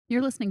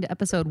You're listening to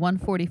episode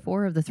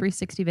 144 of the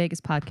 360 Vegas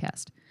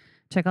podcast.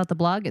 Check out the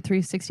blog at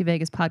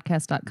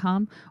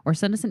 360vegaspodcast.com or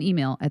send us an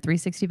email at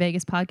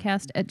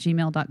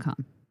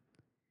 360vegaspodcast@gmail.com.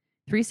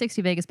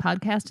 360 Vegas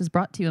Podcast is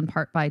brought to you in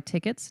part by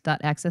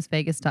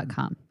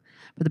tickets.accessvegas.com.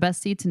 For the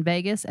best seats in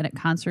Vegas and at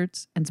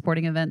concerts and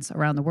sporting events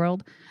around the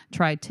world,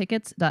 try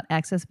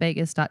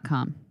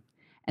tickets.accessvegas.com.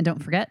 And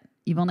don't forget,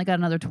 you've only got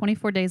another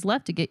 24 days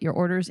left to get your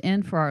orders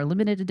in for our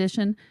limited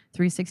edition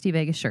 360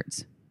 Vegas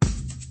shirts.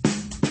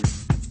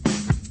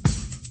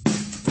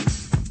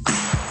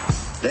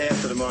 Day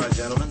after tomorrow,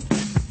 gentlemen,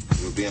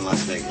 we'll be in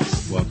Las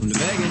Vegas. Welcome to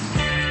Vegas.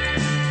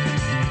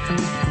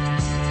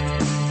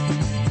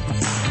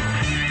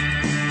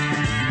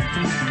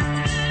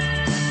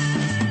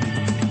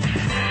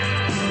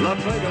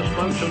 Las Vegas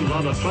functions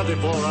on a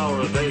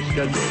 24-hour-a-day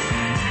schedule.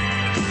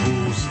 The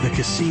pools, the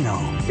casino.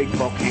 Big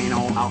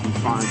volcano out in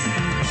front.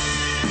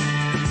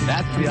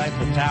 That's the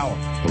Eiffel Tower.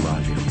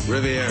 Bellagio,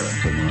 Riviera,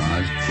 the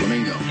Mirage,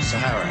 Flamingo,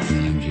 Sahara, and the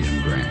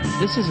MGM Grand.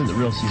 This isn't the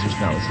real Caesar's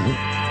Palace, is it?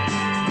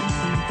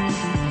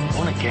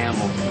 I want to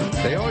gamble.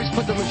 They always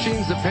put the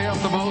machines that pay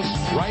off the most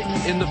right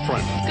in the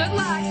front. Good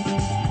luck.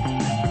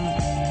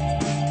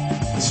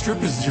 The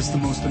Strip is just the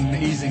most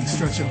amazing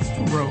stretch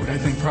of road, I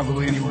think,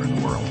 probably anywhere in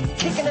the world.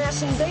 Kicking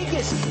ass in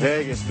Vegas.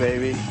 Vegas,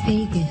 baby.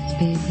 Vegas,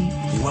 baby.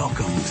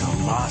 Welcome to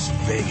Las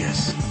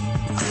Vegas.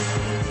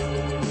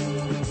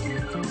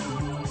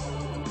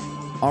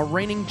 Our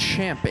reigning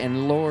champ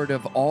and lord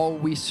of all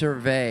we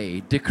survey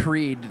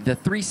decreed the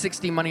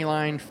 360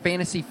 Moneyline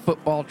Fantasy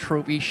Football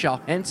Trophy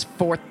shall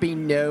henceforth be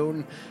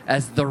known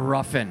as the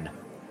Ruffin.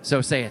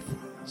 So saith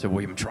Sir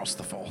William Charles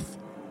IV.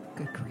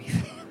 Good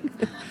grief.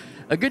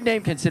 A good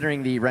name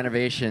considering the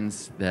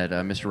renovations that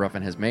Mr.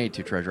 Ruffin has made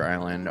to Treasure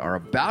Island are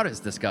about as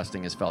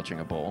disgusting as felching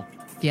a bull.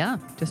 Yeah,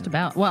 just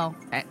about. Well,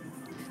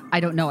 I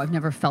don't know. I've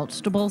never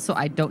felched a bull, so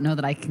I don't know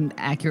that I can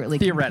accurately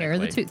compare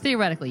the two.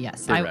 Theoretically,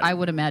 yes. I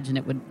would imagine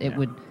it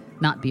would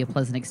not be a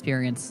pleasant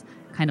experience,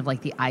 kind of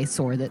like the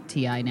eyesore that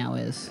TI now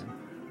is.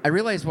 I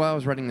realized while I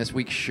was writing this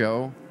week's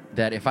show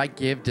that if I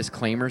give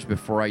disclaimers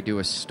before I do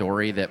a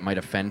story that might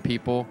offend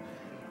people,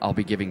 I'll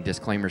be giving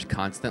disclaimers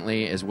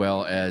constantly, as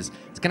well as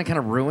it's going to kind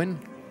of ruin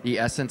the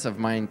essence of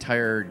my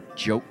entire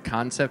joke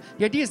concept.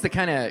 The idea is to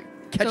kind of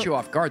catch you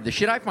off guard. The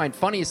shit I find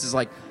funniest is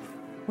like,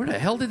 where the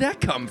hell did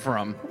that come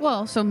from?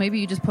 Well, so maybe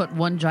you just put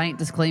one giant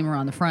disclaimer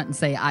on the front and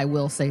say, I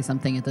will say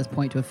something at this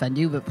point to offend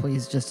you, but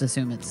please just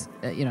assume it's,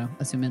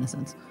 assume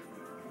innocence.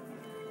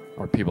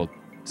 Or people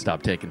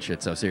stop taking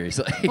shit so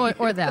seriously.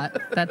 or that.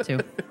 That too.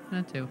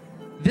 That too.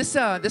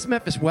 This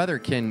Memphis weather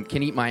can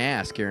eat my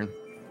ass, Karen.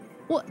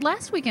 Well,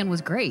 last weekend was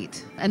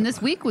great, and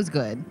this week was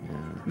good. Yeah.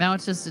 Now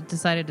it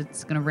decided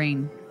it's going to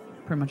rain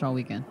pretty much all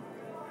weekend,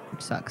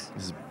 which sucks.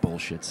 This is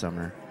bullshit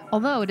summer.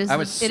 Although I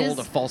was sold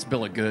a false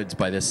bill of goods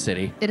by this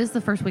city. It is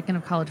the first weekend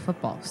of college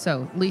football,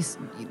 so at least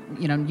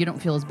you don't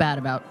feel as bad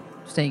about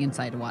staying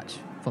inside to watch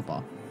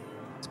football.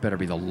 This better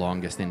be the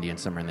longest Indian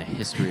summer in the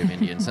history of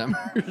Indian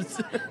summers.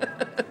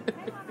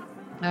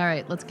 All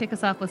right, let's kick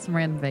us off with some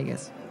random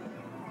Vegas.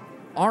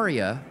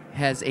 Aria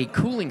has a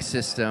cooling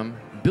system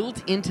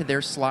built into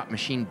their slot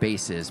machine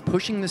bases,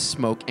 pushing the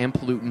smoke and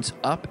pollutants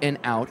up and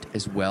out,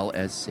 as well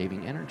as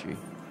saving energy.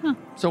 Huh.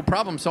 So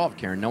problem solved,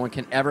 Karen. No one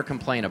can ever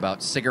complain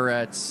about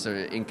cigarettes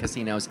in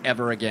casinos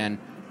ever again.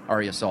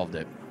 Aria solved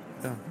it.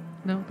 Oh,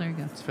 No, there you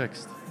go. it's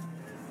fixed.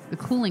 The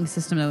cooling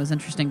system, though, is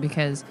interesting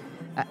because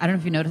I don't know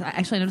if you noticed.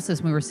 I noticed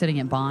this when we were sitting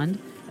at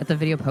Bond at the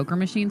video poker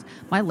machines.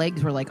 My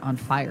legs were like on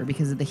fire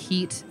because of the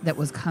heat that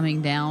was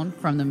coming down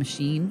from the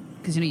machine.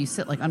 Because you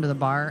sit like under the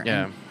bar.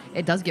 Yeah. And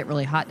it does get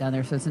really hot down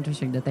there, so it's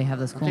interesting that they have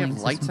this Don't cooling they have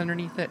system. lights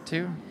underneath it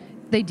too?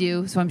 They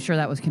do, so I'm sure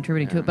that was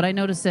contributing to it. But I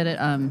noticed it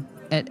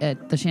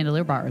at the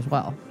Chandelier Bar as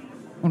well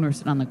when we were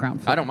sitting on the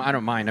ground floor. I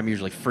don't mind. I'm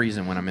usually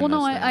freezing when I'm in. Well, no,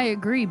 those I things.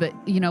 agree, but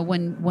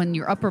when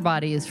your upper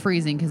body is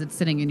freezing because it's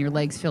sitting and your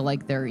legs feel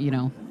like they're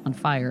on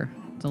fire,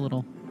 it's a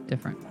little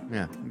different.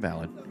 Yeah,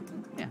 valid.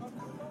 Yeah.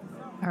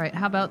 All right.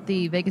 How about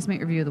the Vegas Mate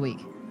Review of the Week?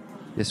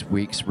 This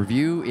week's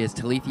review is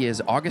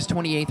Talithia's August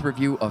 28th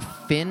review of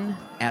Finn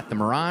at the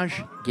Mirage.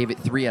 Gave it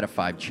 3 out of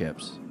 5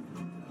 chips.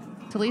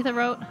 Talitha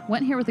wrote,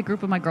 went here with a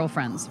group of my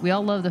girlfriends. We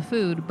all love the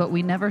food, but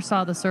we never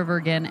saw the server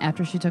again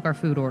after she took our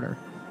food order.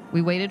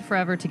 We waited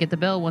forever to get the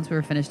bill once we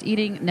were finished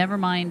eating, never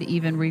mind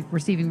even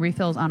receiving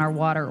refills on our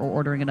water or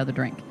ordering another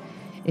drink.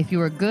 If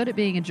you are good at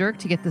being a jerk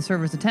to get the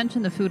server's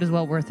attention, the food is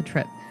well worth the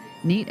trip.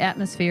 Neat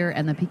atmosphere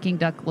and the Peking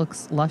duck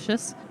looks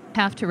luscious.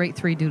 Have to rate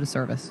 3 due to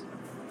service.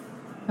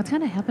 That's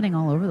kind of happening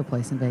all over the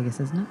place in Vegas,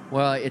 isn't it?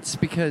 Well, it's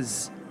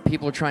because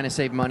people are trying to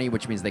save money,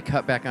 which means they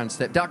cut back on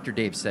stuff. Dr.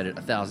 Dave said it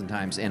 1,000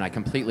 times, and I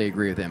completely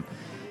agree with him.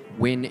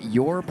 When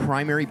your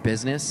primary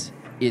business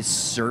is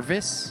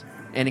service,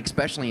 and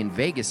especially in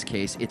Vegas'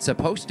 case, it's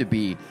supposed to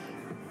be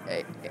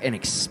an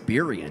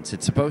experience.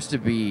 It's supposed to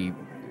be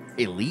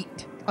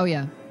elite. Oh,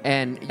 yeah.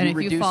 And if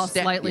reduce you fall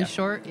slightly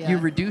short, you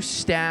reduce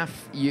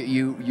staff,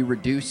 you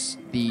reduce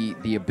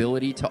the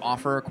ability to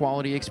offer a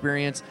quality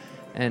experience,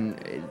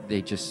 and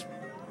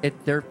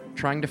they're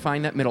trying to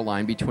find that middle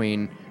line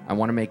between I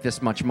want to make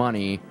this much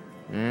money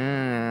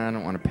I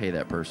don't want to pay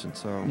that person.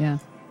 So Yeah.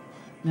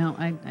 No,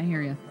 I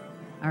hear you.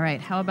 All right.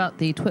 How about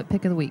the Twit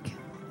Pick of the Week?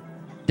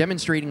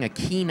 Demonstrating a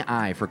keen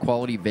eye for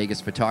quality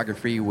Vegas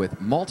photography with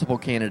multiple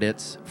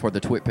candidates for the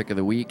Twit Pick of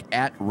the Week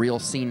at Real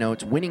C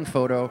Notes winning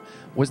photo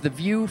was the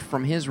view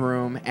from his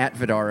room at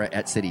Vidara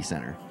at City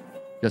Center.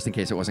 Just in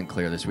case it wasn't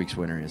clear, this week's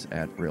winner is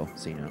at Real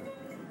C Note.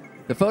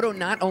 The photo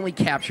not only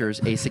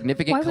captures a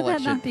significant Why would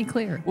collection... that not be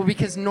clear? Well,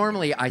 because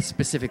normally I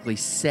specifically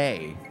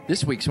say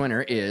this week's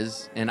winner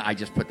is, and I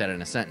just put that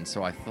in a sentence,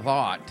 so I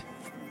thought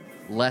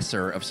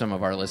lesser of some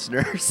of our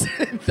listeners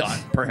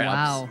thought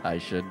perhaps I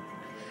should...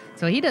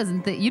 So he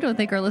doesn't. You don't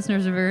think our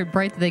listeners are very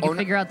bright that they can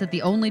figure out that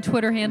the only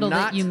Twitter handle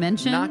that you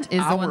mentioned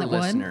is the one that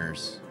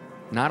listeners,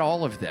 won? Not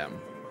all of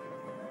them.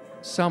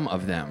 Some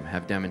of them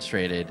have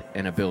demonstrated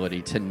an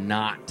ability to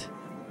not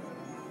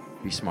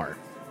be smart.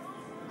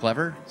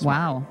 Clever? Smart.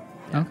 Wow.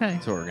 Yeah, okay.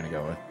 That's what we're going to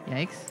go with.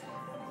 Yikes.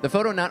 The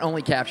photo not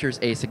only captures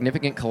a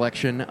significant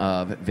collection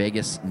of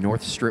Vegas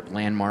North Strip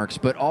landmarks,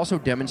 but also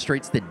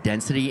demonstrates the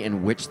density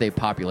in which they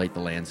populate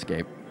the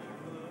landscape.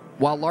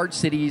 While large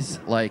cities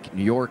like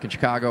New York and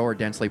Chicago are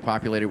densely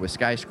populated with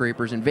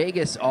skyscrapers, in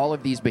Vegas, all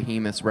of these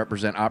behemoths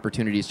represent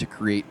opportunities to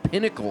create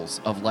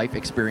pinnacles of life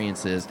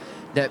experiences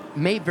that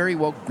may very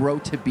well grow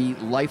to be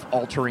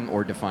life-altering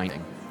or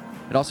defining.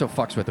 It also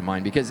fucks with the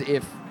mind, because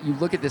if you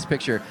look at this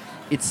picture,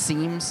 it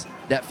seems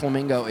that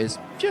Flamingo is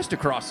just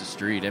across the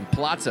street, and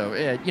Palazzo,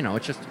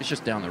 it's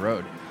just down the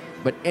road.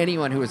 But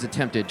anyone who has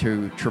attempted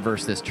to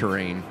traverse this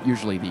terrain,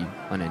 usually the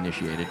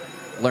uninitiated,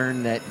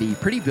 learn that the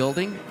pretty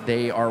building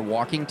they are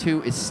walking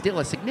to is still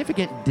a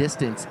significant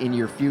distance in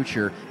your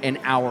future an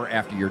hour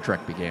after your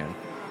trek began.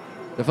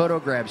 The photo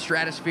grabs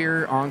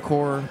Stratosphere,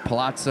 Encore,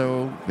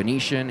 Palazzo,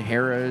 Venetian,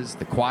 Harrah's,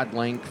 the Quad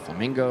Link,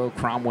 Flamingo,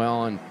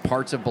 Cromwell, and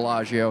parts of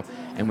Bellagio,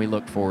 and we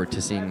look forward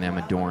to seeing them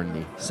adorn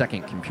the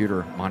second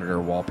computer monitor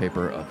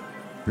wallpaper of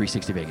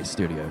 360 Vegas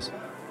Studios.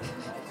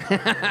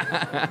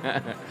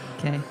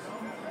 Okay.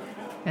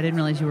 I didn't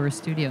realize you were a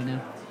studio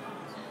now.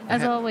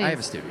 As always. I have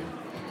a studio.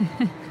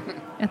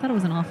 I thought it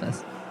was an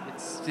office.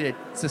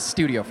 It's a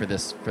studio for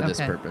this purpose.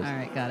 All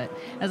right, got it.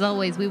 As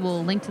always, we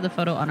will link to the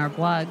photo on our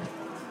blog.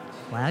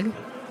 Flag?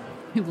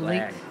 We will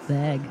link.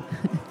 Flag.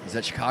 Is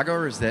that Chicago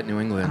or is that New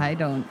England? I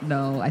don't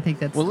know. I think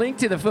that's... We'll link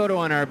to the photo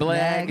on our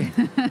blog.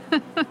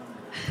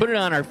 Put it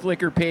on our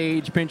Flickr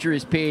page,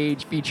 Pinterest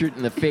page, featured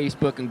in the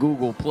Facebook and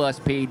Google Plus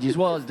page, as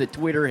well as the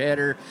Twitter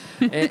header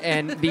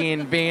and the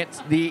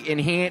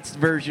enhanced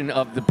version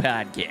of the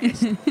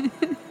podcast.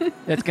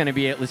 That's going to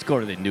be it. Let's go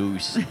to the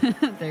news.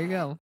 There you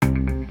go.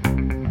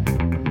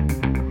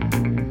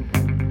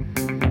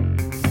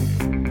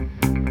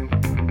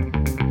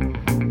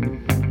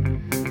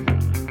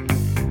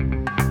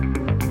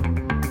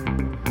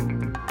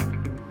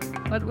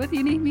 What do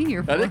you need me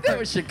here for? I think that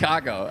was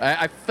Chicago.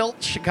 I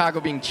felt Chicago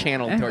being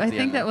channeled towards the end. I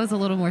think that was a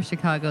little more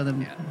Chicago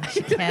than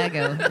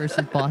Chicago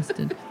versus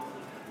Boston.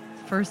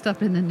 First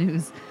up in the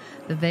news,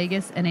 the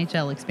Vegas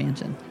NHL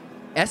expansion.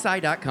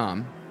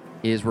 SI.com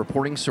is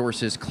reporting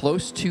sources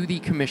close to the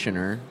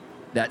commissioner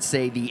that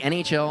say the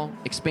NHL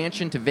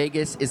expansion to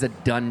Vegas is a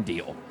done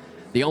deal.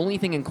 The only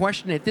thing in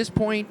question at this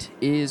point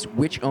is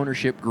which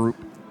ownership group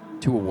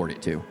to award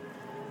it to.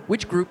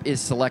 Which group is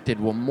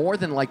selected will more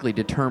than likely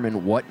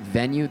determine what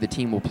venue the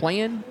team will play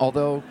in,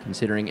 although,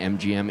 considering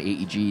MGM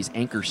AEG's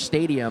Anchor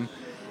Stadium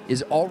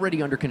is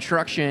already under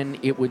construction,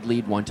 it would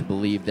lead one to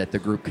believe that the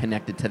group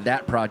connected to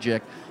that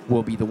project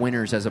will be the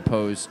winners, as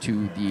opposed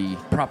to the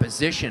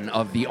proposition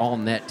of the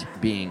All-Net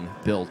being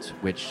built,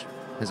 which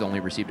has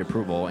only received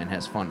approval and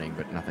has funding,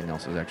 but nothing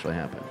else has actually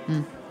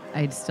happened.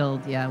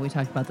 We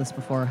talked about this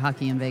before.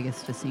 Hockey in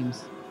Vegas just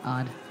seems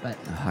odd, but...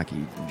 Hockey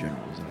in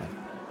general is odd.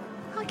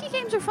 Hockey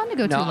games are fun to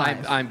go to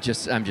live. I'm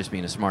just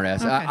being a smartass.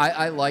 Okay.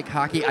 I like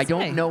hockey. I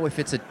don't know if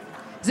it's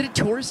is it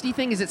a touristy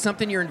thing? Is it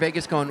something you're in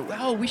Vegas going,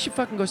 well, we should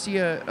fucking go see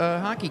a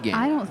hockey game?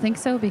 I don't think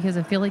so, because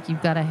I feel like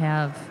you've got to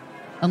have,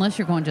 unless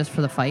you're going just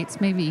for the fights,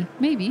 maybe.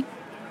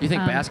 You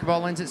think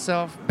basketball lends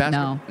itself?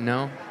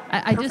 No.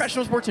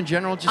 Professional sports in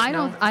general. I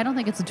don't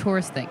think it's a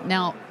tourist thing.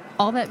 Now,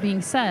 all that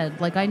being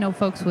said, like I know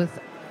folks with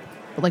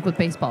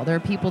baseball, there are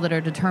people that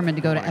are determined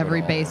to go to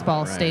every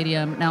baseball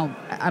stadium. Now,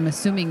 I'm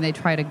assuming they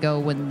try to go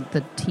when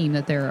the team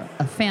that they're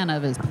a fan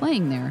of is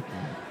playing there.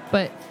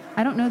 But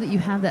I don't know that you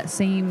have that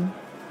same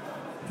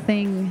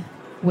thing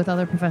with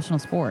other professional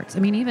sports. I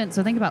mean,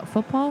 so think about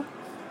football.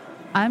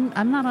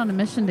 I'm not on a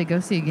mission to go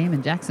see a game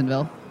in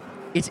Jacksonville.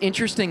 It's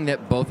interesting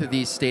that both of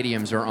these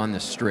stadiums are on the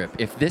Strip.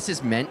 If this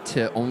is meant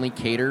to only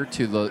cater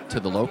to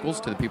the locals,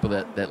 to the people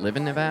that live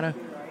in Nevada,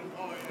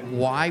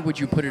 why would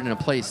you put it in a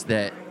place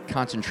that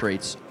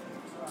concentrates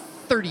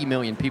 30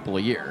 million people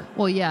a year?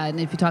 Well, yeah, and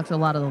if you talk to a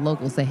lot of the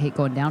locals, they hate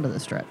going down to the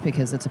Strip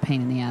because it's a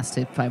pain in the ass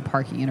to find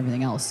parking and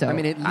everything else. So I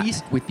mean, at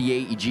least with the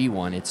AEG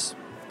one, it's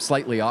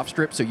slightly off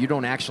Strip, so you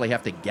don't actually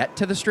have to get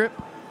to the Strip.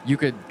 You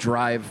could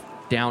drive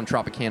down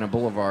Tropicana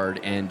Boulevard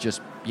and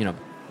just,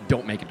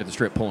 don't make it to the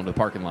Strip, pull into the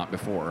parking lot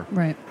before.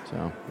 Right.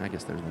 So I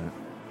guess there's that.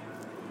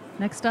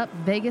 Next up,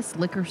 Vegas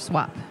liquor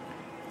swap.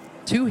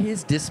 To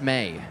his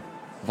dismay,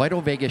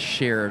 Vital Vegas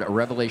shared a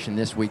revelation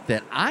this week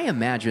that I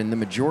imagine the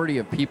majority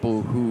of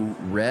people who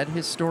read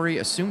his story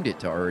assumed it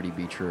to already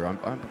be true.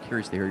 I'm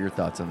curious to hear your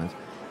thoughts on this.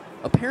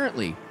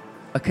 Apparently,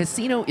 a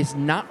casino is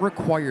not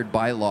required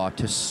by law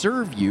to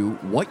serve you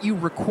what you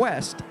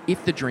request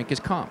if the drink is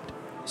comped.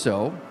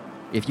 So,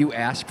 if you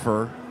ask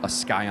for a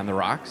Sky on the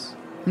Rocks,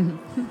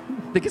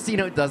 the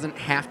casino doesn't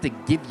have to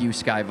give you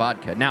Sky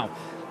vodka. Now,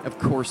 of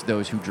course,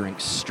 those who drink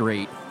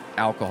straight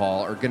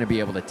alcohol are going to be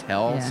able to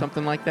tell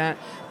something like that.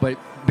 But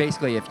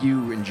basically, if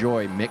you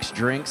enjoy mixed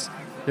drinks,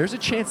 there's a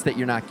chance that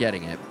you're not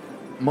getting it.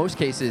 Most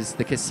cases,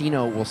 the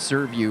casino will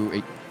serve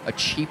you a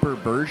cheaper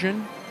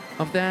version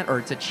of that, or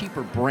it's a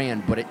cheaper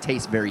brand, but it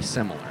tastes very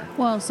similar.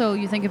 Well, so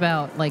you think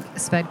about, like,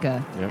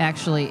 Svedka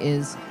actually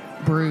is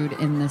brewed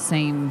in the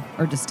same,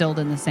 or distilled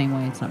in the same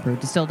way. It's not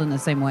brewed, distilled in the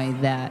same way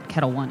that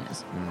Kettle One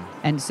is.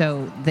 And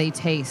so they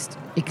taste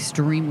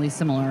extremely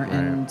similar,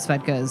 and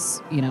Svedka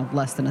is,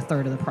 less than a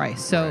third of the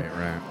price. So,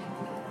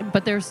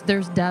 but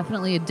there's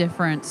definitely a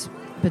difference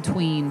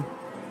between,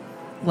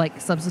 like,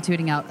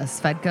 substituting out a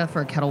Svedka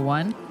for a Kettle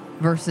One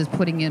versus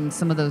putting in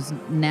some of those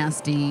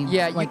nasty,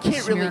 like, you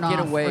can't really get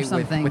away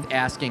with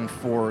asking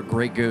for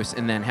Grey Goose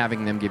and then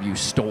having them give you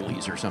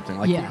Stolies or something.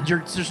 Like,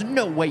 there's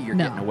no way you're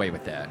getting away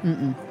with that.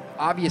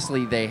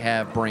 Obviously, they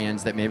have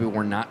brands that maybe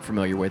we're not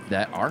familiar with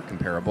that are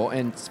comparable,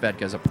 and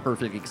Svedka is a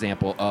perfect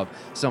example of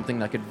something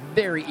that could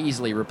very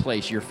easily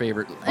replace your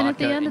favorite vodka. And at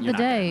the end of the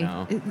day,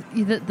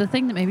 the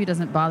thing that maybe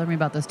doesn't bother me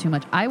about this too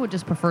much, I would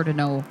just prefer to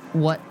know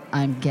what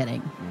I'm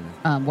getting,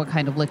 what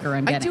kind of liquor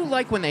I'm getting. I do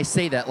like when they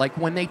say that, like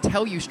when they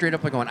tell you straight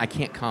up, like going, I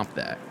can't comp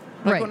that.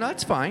 Like, well, no,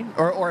 that's fine.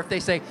 Or if they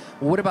say,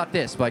 well, what about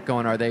this? Like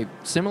going, are they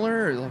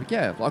similar? Or like,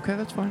 yeah, okay,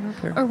 that's fine.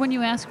 Okay. Or when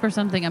you ask for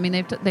something, I mean,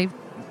 they've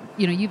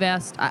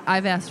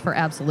I've asked for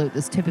Absolute.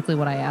 That's typically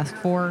what I ask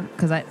for,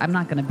 because I'm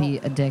not going to be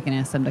a dick and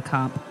ask them to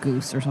comp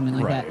Goose or something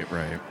like that.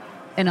 Right.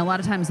 And a lot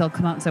of times they'll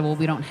come out and say, well,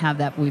 we don't have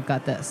that, but we've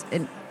got this.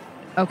 And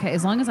okay,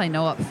 as long as I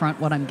know up front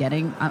what I'm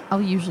getting,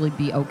 I'll usually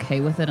be okay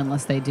with it,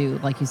 unless they do,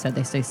 like you said,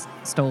 they say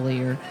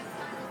Stoli or...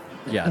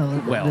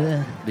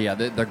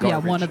 the garbage. Yeah,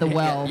 one of the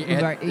well.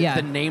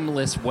 The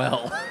nameless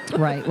well.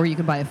 Right, where you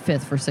can buy a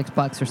fifth for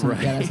 $6 or something.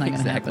 Right, yeah, that's not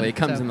going to happen. Exactly. It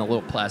comes in the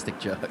little plastic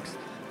jugs.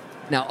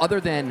 Now,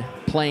 other than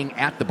playing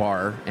at the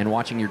bar and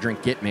watching your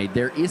drink get made,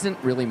 there isn't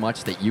really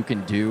much that you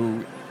can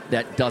do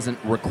that doesn't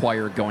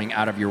require going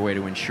out of your way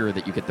to ensure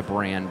that you get the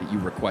brand that you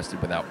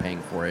requested without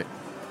paying for it.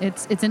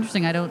 It's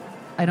interesting. I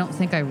don't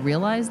think I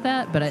realized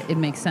that, but it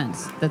makes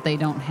sense that they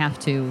don't have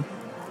to.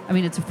 I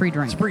mean, it's a free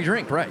drink. It's a free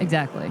drink, right?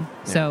 Exactly.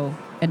 Yeah. So,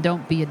 and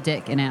don't be a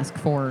dick and ask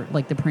for,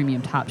 like, the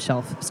premium top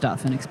shelf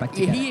stuff and expect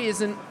to get he it.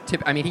 Isn't.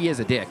 I mean, he is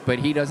a dick, but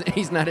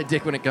he's not a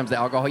dick when it comes to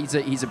alcohol.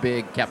 He's a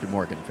big Captain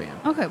Morgan fan.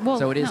 Okay, well,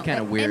 so it is kind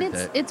of weird.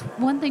 And it's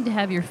one thing to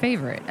have your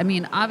favorite. I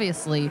mean,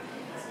 obviously,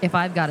 if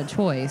I've got a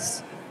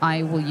choice,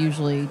 I will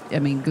usually. I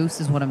mean, Goose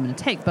is what I'm going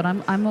to take, but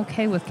I'm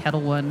okay with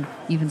Kettle One,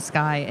 even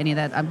Sky, any of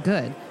that. I'm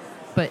good,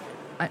 but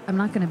I'm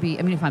not going to be.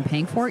 I mean, if I'm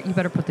paying for it, you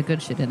better put the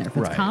good shit in there. If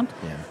it's comped,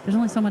 there's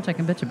only so much I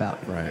can bitch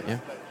about. Right. Yeah.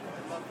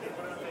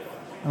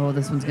 Oh,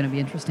 this one's going to be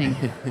interesting.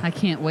 I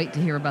can't wait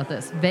to hear about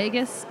this.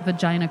 Vegas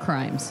vagina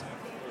crimes.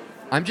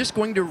 I'm just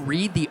going to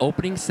read the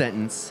opening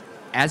sentence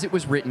as it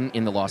was written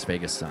in the Las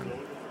Vegas Sun.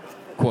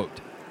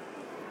 Quote,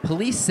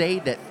 police say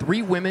that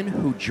 3 women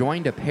who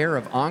joined a pair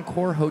of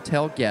Encore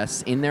Hotel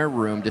guests in their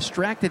room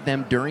distracted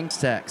them during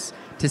sex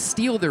to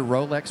steal their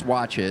Rolex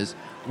watches,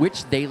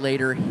 which they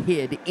later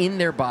hid in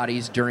their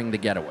bodies during the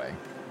getaway.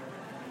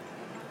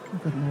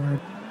 Good Lord.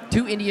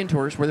 2 Indian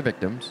tourists were the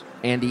victims,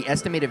 and the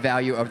estimated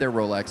value of their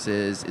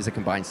Rolexes is a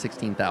combined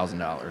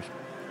 $16,000.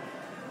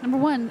 Number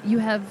one, you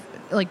have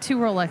like 2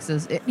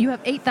 Rolexes. You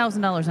have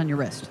 $8,000 on your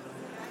wrist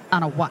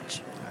on a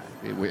watch.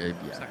 Yeah.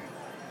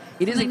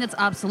 I think that's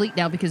obsolete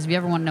now, because if you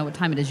ever want to know what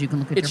time it is, you can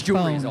look at your phone. It's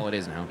jewelry is all it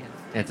is now.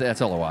 Yeah. That's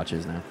all a watch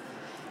is now.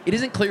 It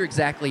isn't clear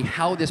exactly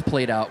how this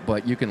played out,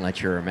 but you can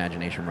let your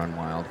imagination run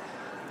wild.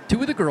 2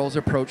 of the girls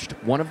approached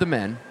one of the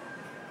men.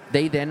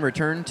 They then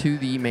returned to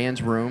the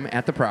man's room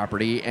at the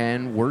property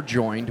and were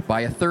joined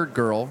by a 3rd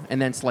girl,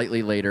 and then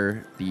slightly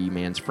later, the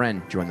man's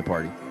friend joined the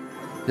party.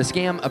 The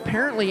scam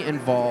apparently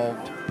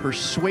involved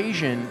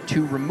persuasion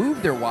to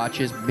remove their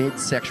watches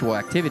mid-sexual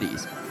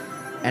activities.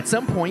 At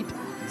some point...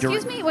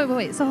 Excuse me?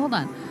 Wait. So hold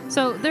on.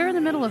 So they're in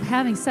the middle of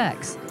having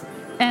sex,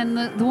 and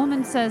the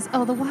woman says,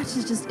 oh, the watch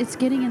is just, it's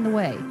getting in the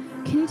way.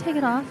 Can you take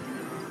it off?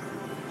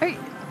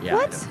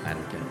 What? I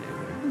don't get it.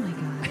 Oh, my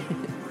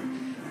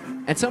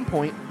God. At some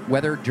point,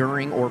 whether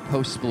during or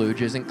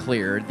post-splooge isn't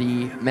clear,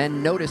 the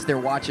men noticed their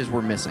watches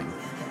were missing.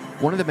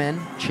 One of the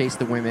men chased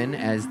the women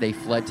as they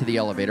fled to the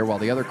elevator, while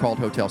the other called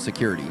hotel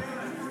security.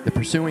 The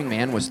pursuing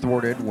man was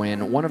thwarted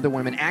when one of the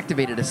women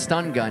activated a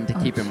stun gun to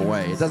keep him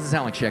away. It doesn't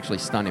sound like she actually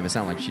stunned him. It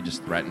sounded like she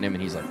just threatened him,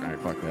 and he's like, all right,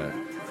 fuck that.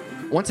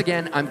 Once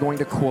again, I'm going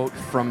to quote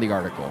from the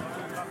article.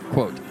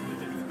 Quote,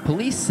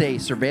 police say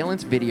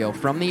surveillance video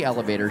from the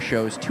elevator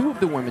shows 2 of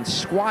the women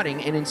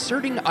squatting and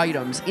inserting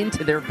items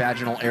into their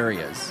vaginal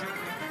areas.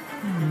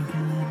 Oh, my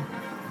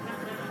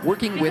God.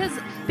 Working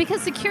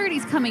because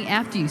security's coming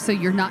after you, so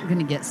you're not going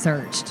to get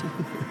searched.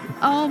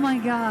 Oh my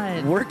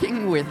God.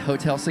 Working with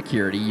hotel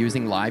security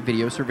using live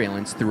video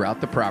surveillance throughout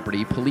the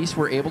property, police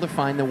were able to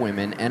find the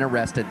women and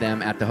arrested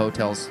them at the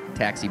hotel's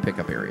taxi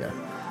pickup area.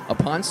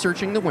 Upon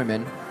searching the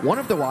women, one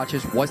of the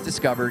watches was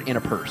discovered in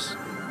a purse.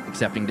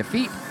 Accepting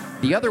defeat,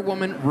 the other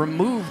woman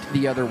removed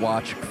the other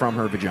watch from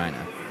her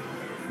vagina.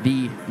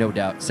 The, no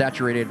doubt,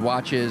 saturated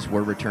watches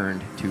were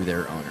returned to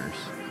their owners.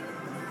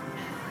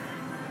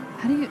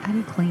 How do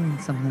you clean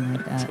something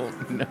like that? I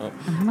don't know.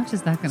 And how much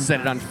is that going to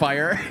Set it on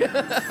fire.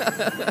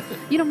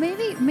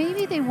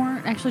 Maybe they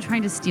weren't actually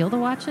trying to steal the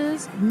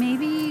watches.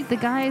 Maybe the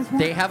guys weren't.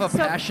 They have a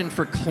passion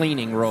for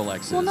cleaning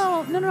Rolexes. Well,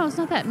 no, it's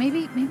not that.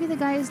 Maybe the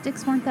guys'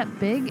 dicks weren't that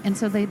big, and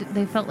so they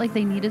felt like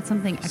they needed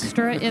something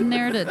extra in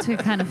there to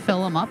kind of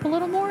fill them up a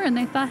little more, and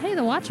they thought, hey,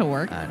 the watch will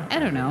work. I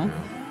don't know.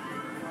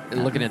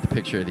 Looking at the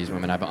picture of these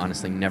women, I've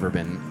honestly never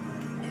been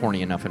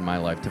horny enough in my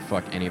life to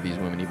fuck any of these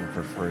women, even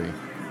for free.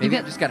 Maybe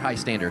I just got high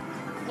standard.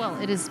 Well,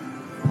 it is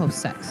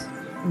post-sex.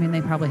 I mean, they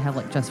probably have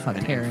like just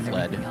fucked hair and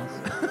fled. everything else.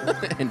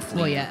 And fled.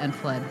 Well, yeah, and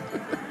fled.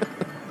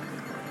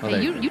 Well,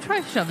 hey, you try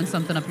shoving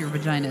something up your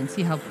vagina and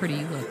see how pretty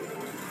you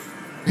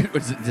look.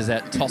 Does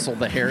that tussle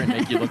the hair and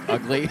make you look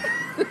ugly?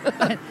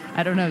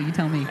 I don't know. You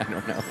tell me. I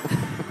don't know.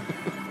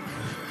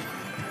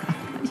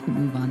 How do you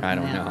move on? I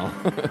don't know.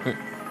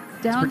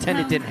 Let's pretend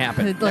it didn't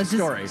happen. Let's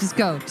story. Just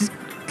go.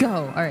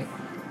 All right.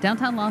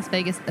 Downtown Las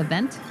Vegas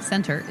Event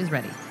Center is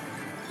ready.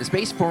 The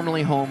space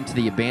formerly home to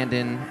the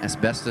abandoned,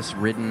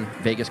 asbestos-ridden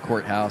Vegas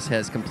courthouse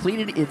has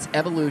completed its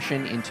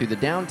evolution into the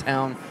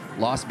downtown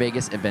Las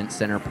Vegas Event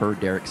Center per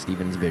Derek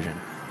Stevens' vision.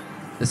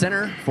 The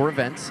Center for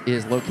Events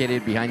is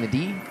located behind the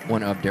D,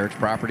 one of Derek's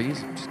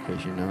properties, just in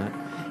case you know that,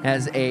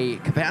 has a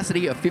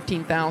capacity of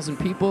 15,000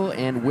 people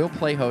and will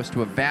play host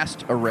to a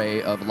vast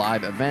array of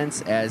live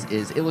events, as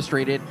is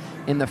illustrated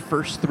in the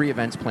first 3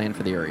 events planned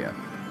for the area.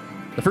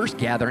 The first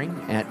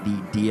gathering at the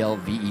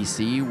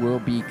DLVEC will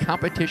be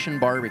Competition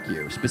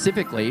Barbecue,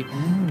 specifically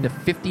the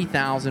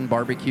 50,000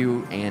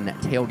 Barbecue and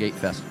Tailgate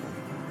Festival.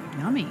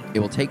 Yummy.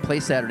 It will take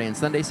place Saturday and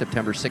Sunday,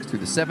 September 6th through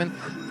the 7th,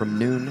 from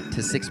noon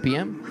to 6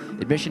 p.m.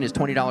 Admission is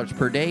 $20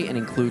 per day and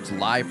includes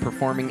live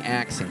performing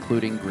acts,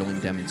 including grilling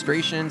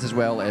demonstrations, as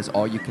well as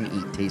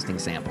all-you-can-eat tasting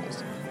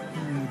samples.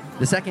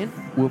 The second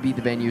will be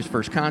the venue's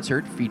first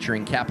concert,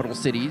 featuring Capital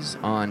Cities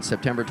on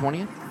September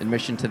 20th.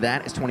 Admission to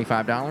that is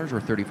 $25 or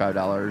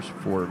 $35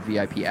 for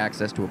VIP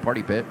access to a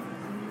party pit.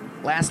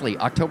 Lastly,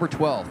 October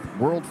 12th,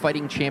 World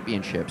Fighting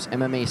Championships,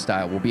 MMA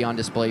style, will be on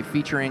display,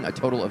 featuring a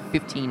total of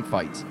 15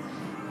 fights.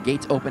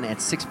 Gates open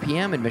at 6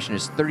 p.m. Admission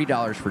is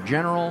 $30 for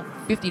general,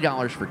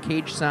 $50 for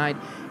cage side,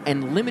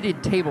 and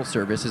limited table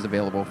service is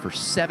available for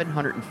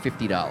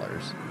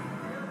 $750.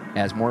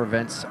 As more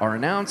events are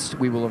announced,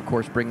 we will, of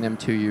course, bring them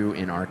to you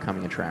in our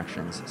coming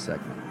attractions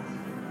segment.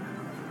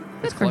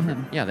 That's for clever.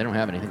 him. Yeah, they don't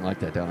have anything like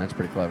that down there. That's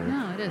pretty clever.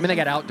 No, it is. I mean, they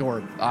got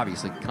outdoor,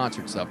 obviously,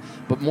 concert stuff,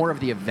 but more of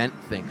the event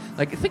thing.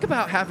 Like, think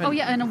about having... Oh,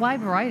 yeah, and a wide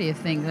variety of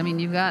things. I mean,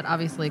 you've got,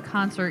 obviously, a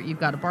concert, you've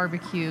got a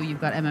barbecue,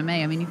 you've got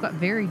MMA. I mean, you've got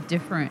very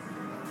different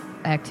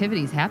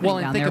activities happening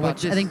down there,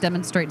 which I think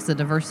demonstrates the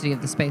diversity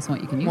of the space and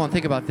what you can use. Well, and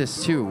think about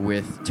this, too,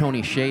 with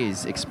Tony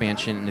Hsieh's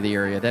expansion into the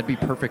area. That'd be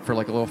perfect for,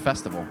 like, a little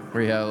festival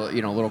where you have,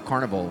 a little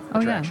carnival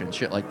attraction,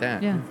 shit like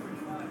that. Yeah.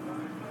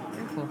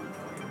 Very cool.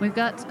 We've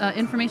got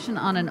information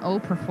on an O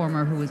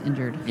performer who was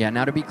injured. Yeah,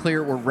 now to be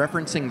clear, we're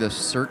referencing the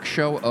Cirque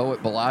show O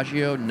at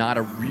Bellagio, not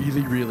a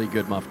really, really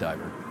good muff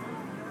diver.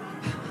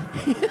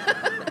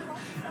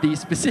 The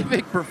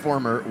specific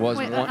performer was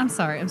Wait, I'm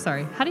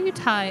sorry. How do you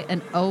tie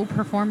an O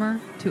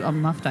performer to a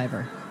muff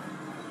diver?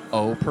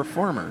 O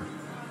performer.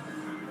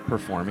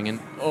 Performing an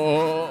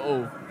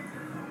O.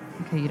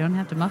 Okay, you don't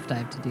have to muff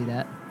dive to do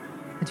that.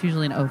 It's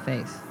usually an O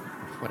face.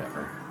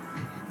 Whatever.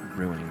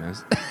 Ruining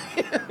this.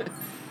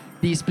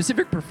 The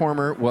specific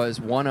performer was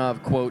one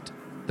of, quote,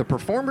 the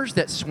performers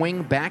that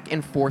swing back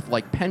and forth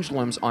like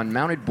pendulums on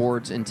mounted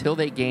boards until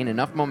they gain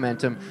enough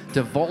momentum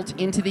to vault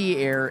into the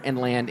air and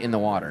land in the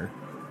water.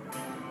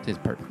 It's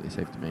perfectly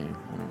safe to me.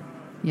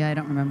 Yeah, I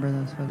don't remember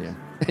those folks. Yeah,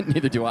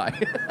 neither do I.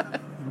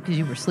 Because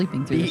you were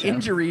sleeping through the show.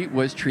 Injury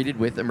was treated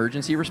with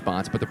emergency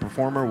response, but the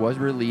performer was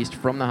released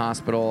from the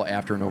hospital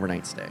after an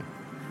overnight stay.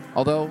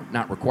 Although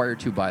not required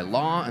to by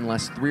law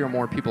unless 3 or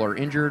more people are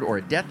injured or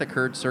a death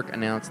occurred, Cirque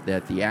announced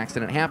that the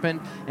accident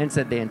happened and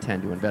said they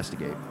intend to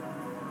investigate.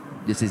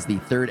 This is the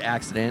 3rd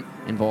accident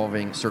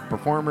involving Cirque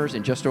performers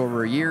in just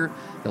over a year.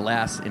 The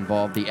last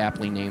involved the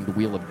aptly named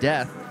Wheel of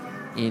Death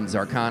in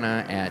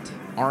Zarkana at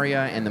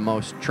Aria, and the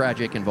most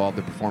tragic involved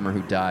the performer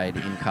who died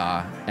in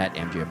Ka at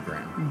MGM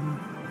Grand.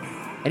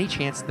 Mm-hmm. Any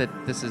chance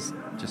that this is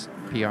just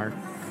PR?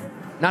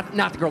 Not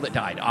the girl that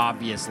died.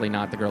 Obviously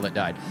not the girl that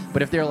died.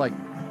 But if they're like,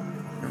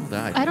 girl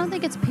died. I don't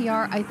think it's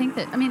PR. I think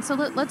that, so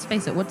let's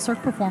face it, what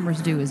Cirque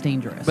performers do is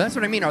dangerous. But that's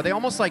what I mean. Are they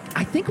almost like,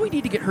 I think we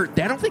need to get hurt?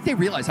 I don't think they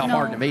realize how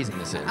hard and amazing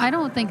this is. I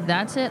don't think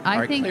that's it.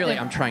 I think clearly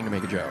I'm trying to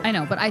make a joke. I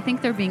know, but I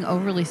think they're being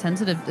overly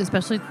sensitive,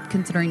 especially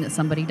considering that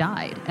somebody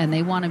died. And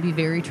they want to be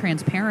very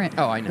transparent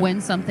when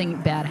something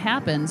bad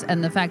happens.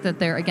 And the fact that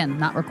they're, again,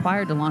 not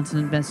required to launch an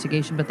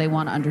investigation, but they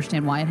want to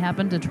understand why it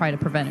happened to try to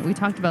prevent it. We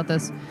talked about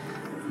this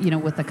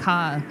with the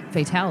Ka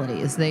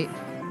fatality is they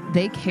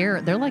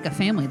care. They're like a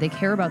family. They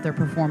care about their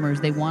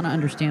performers. They want to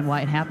understand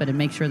why it happened and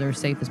make sure they're as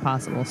safe as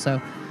possible.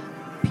 So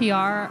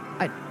PR,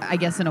 I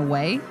guess in a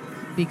way,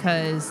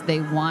 because they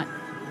want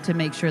to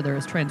make sure they're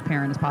as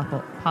transparent as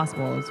possible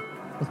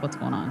with what's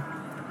going on.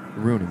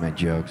 Ruining my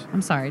jokes.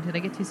 I'm sorry. Did I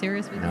get too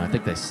serious with you? No, I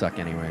think they suck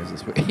anyways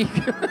this week.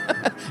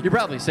 You're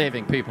probably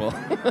saving people.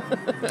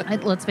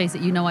 Let's face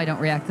it. I don't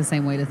react the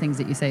same way to things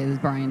that you say as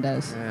Brian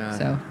does. Yeah.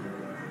 So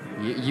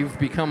You've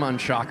become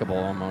unshockable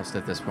almost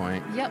at this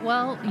point. yeah,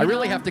 well, I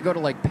really have to go to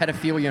like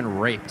pedophilia and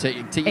rape to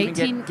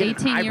even get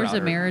 18 an years eyebrow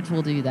of marriage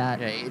will do that.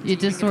 Yeah, It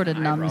just sort of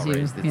numbs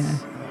you. Yeah.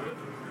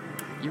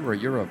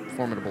 You're a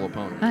formidable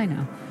opponent. I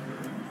know.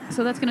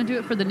 So that's going to do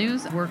it for the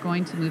news. We're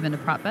going to move into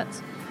prop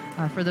bets.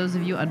 For those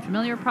of you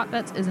unfamiliar, prop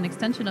bets is an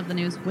extension of the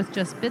news with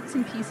just bits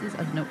and pieces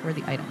of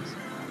noteworthy items.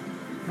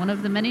 One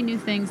of the many new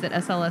things that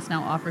SLS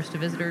now offers to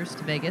visitors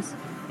to Vegas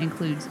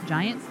includes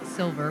giant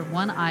silver,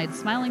 one-eyed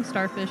smiling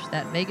starfish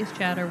that Vegas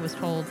chatter was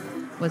told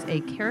was a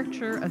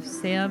caricature of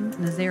Sam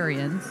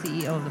Nazarian,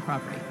 CEO of the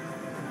property.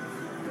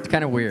 It's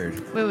kind of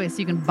weird. Wait, so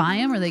you can buy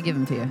them or they give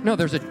them to you? No,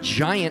 there's a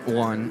giant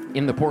one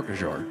in the Port du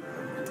Jour.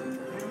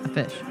 A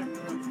fish.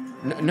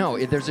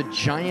 No, there's a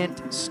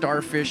giant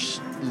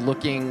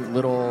starfish-looking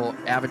little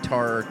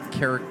avatar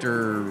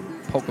character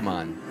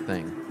Pokemon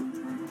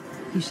thing.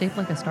 He's shaped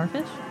like a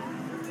starfish?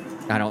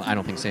 I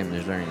don't think Sam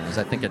Nazarian is.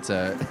 I think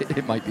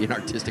it might be an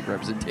artistic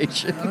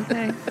representation.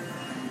 Okay.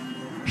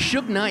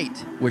 Suge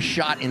Knight was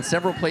shot in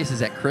several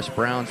places at Chris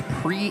Brown's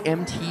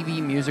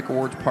pre-MTV Music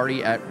Awards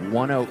party at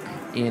One Oak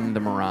in the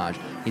Mirage.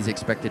 He's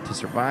expected to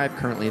survive.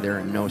 Currently, there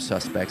are no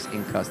suspects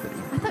in custody.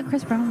 I thought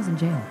Chris Brown was in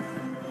jail.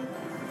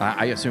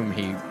 I assume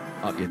he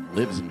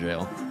lives in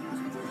jail.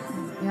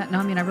 Yeah, no,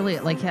 I mean, I really,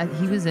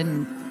 he was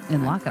in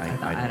lockup.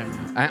 I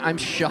don't know. I'm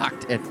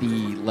shocked at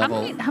the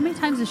level. How many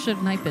times has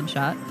Suge Knight been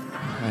shot?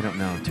 I don't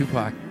know.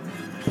 Tupac,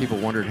 people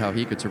wondered how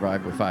he could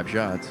survive with 5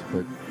 shots,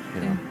 but,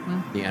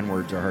 the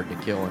N-words are hard to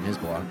kill in his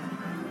blog.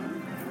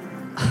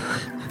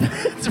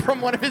 It's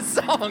from one of his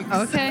songs.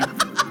 Okay.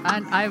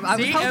 I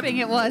was hoping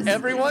it was.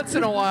 Every once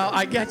in a while,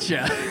 I get you.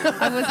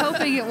 I was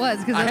hoping it was,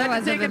 because I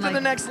otherwise had to take it to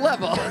the next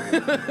level. All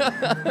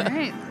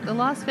right. The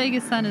Las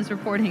Vegas Sun is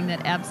reporting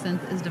that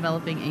Absinthe is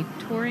developing a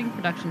touring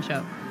production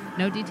show.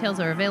 No details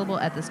are available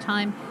at this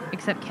time,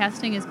 except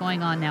casting is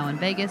going on now in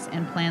Vegas,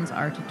 and plans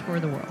are to tour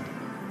the world.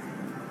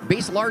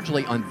 Based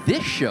largely on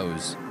this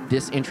show's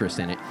disinterest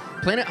in it,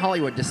 Planet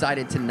Hollywood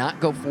decided to not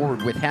go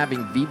forward with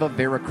having Viva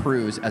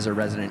Veracruz as a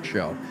resident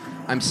show.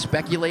 I'm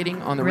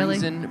speculating on the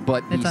reason,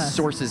 but the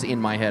sources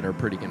in my head are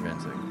pretty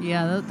convincing.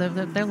 Yeah,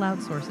 they're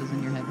loud sources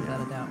in your head,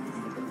 without a doubt.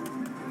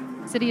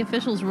 City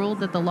officials ruled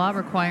that the law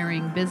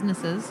requiring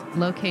businesses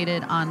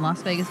located on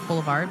Las Vegas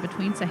Boulevard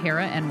between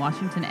Sahara and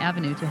Washington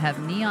Avenue to have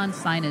neon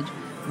signage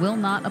will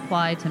not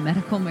apply to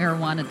medical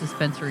marijuana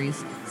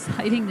dispensaries,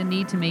 citing the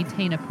need to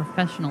maintain a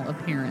professional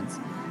appearance.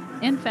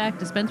 In fact,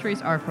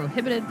 dispensaries are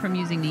prohibited from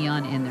using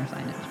neon in their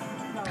signage.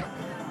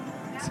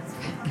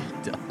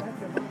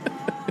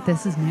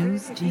 This is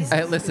news? Jesus.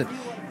 Hey, listen,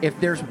 if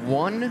there's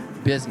one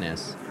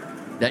business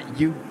that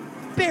you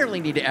barely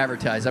need to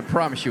advertise, I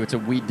promise you it's a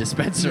weed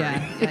dispensary.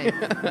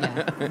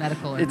 Yeah,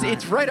 medical or not.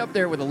 It's right up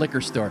there with a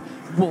liquor store.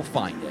 We'll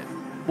find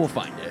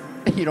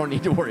it. You don't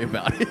need to worry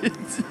about it.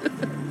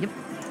 Yep.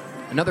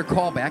 Another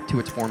callback to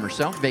its former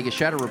self, Vegas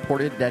Shadow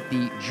reported that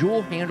the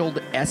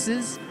jewel-handled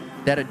S's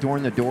that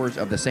adorn the doors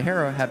of the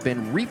Sahara have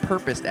been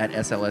repurposed at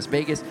SLS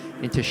Vegas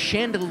into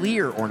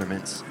chandelier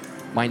ornaments,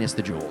 minus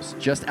the jewels,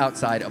 just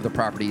outside of the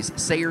property's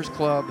Sayers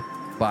Club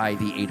by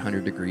the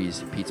 800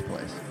 Degrees Pizza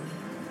Place.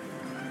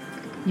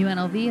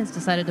 UNLV has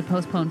decided to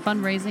postpone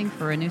fundraising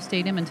for a new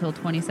stadium until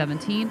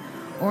 2017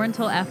 or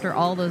until after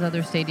all those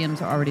other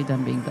stadiums are already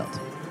done being built.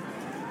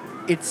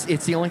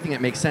 It's the only thing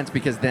that makes sense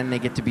because then they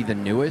get to be the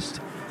newest.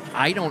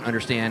 I don't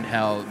understand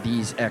how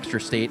these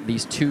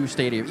these 2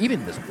 stadiums,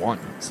 even this 1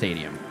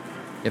 stadium,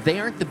 if they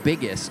aren't the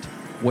biggest,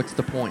 what's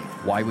the point?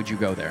 Why would you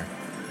go there?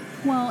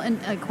 Well,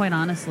 and quite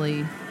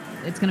honestly,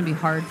 it's going to be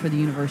hard for the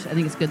university. I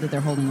think it's good that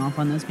they're holding off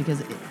on this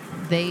because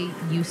they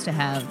used to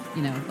have,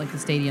 like the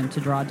stadium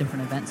to draw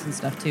different events and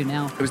stuff too.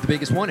 Now it was the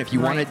biggest one. If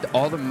you wanted,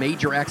 all the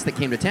major acts that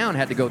came to town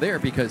had to go there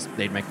because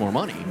they'd make more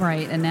money.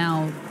 Right, and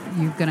now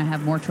you're going to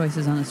have more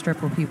choices on the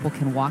strip where people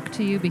can walk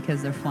to you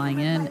because they're flying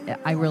in.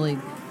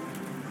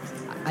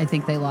 I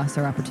think they lost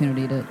their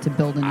opportunity to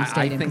build a new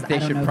stadium. I think they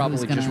should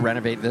probably just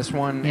renovate this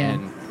one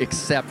and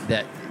accept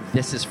that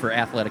this is for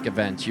athletic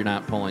events. You're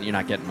not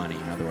getting money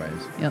otherwise.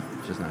 Yep.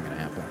 It's just not going to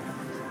happen.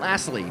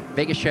 Lastly,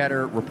 Vegas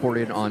Chatter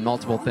reported on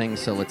multiple things,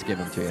 so let's give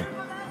them to you.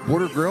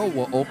 Border Grill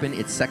will open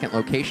its 2nd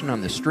location on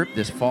the Strip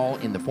this fall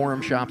in the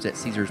Forum Shops at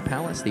Caesars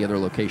Palace. The other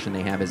location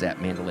they have is at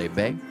Mandalay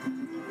Bay.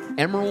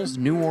 Emerald's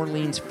New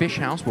Orleans Fish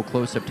House will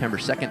close September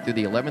 2nd through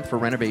the 11th for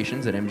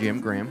renovations at MGM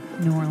Graham.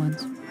 New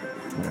Orleans.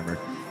 Whatever.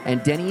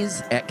 And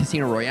Denny's at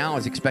Casino Royale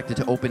is expected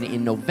to open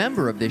in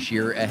November of this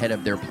year ahead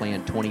of their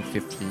planned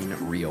 2015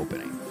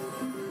 reopening.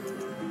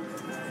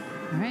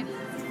 All right.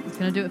 That's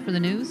going to do it for the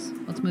news.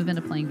 Let's move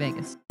into Playing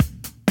Vegas.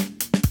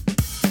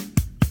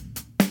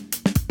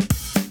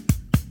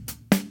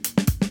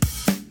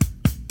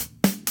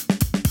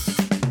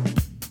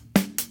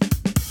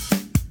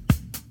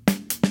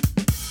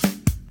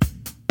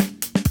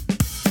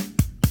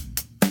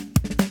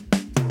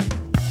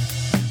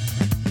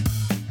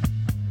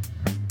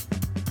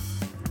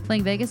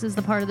 Playing Vegas is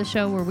the part of the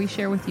show where we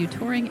share with you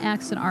touring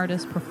acts and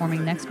artists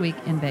performing next week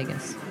in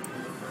Vegas.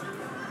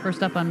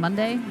 First up on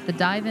Monday, the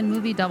dive-in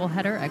movie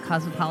doubleheader at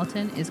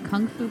Cosmopolitan is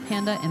Kung Fu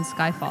Panda and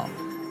Skyfall.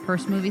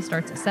 First movie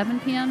starts at 7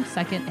 p.m.,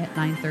 second at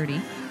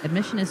 9:30.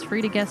 Admission is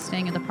free to guests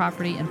staying at the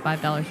property and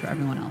 $5 for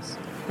everyone else.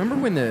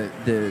 Remember when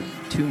the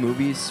two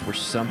movies were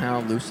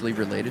somehow loosely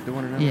related to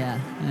one another? Yeah.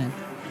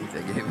 I think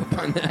they gave up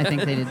on that. I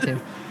think they did too.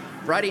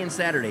 Friday and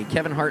Saturday,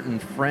 Kevin Hart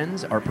and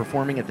friends are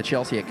performing at the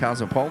Chelsea at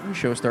Cosmopolitan.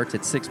 Show starts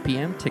at 6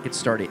 p.m. Tickets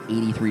start at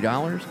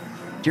 $83.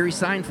 Jerry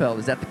Seinfeld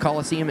is at the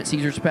Coliseum at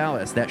Caesar's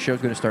Palace. That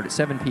show's going to start at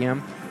 7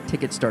 p.m.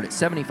 Tickets start at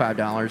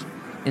 $75.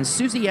 And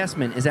Susie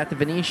Essman is at the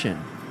Venetian.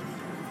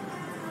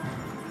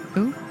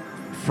 Who?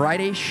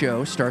 Friday's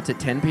show starts at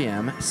 10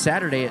 p.m.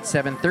 Saturday at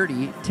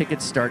 7:30.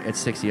 Tickets start at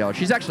 $60.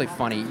 She's actually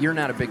funny. You're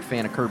not a big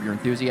fan of Curb Your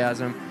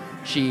Enthusiasm.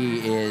 She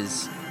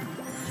is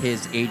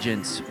his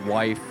agent's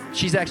wife.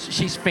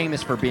 She's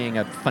famous for being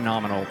a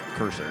phenomenal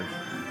cursor.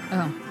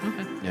 Oh,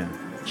 okay. Yeah.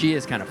 She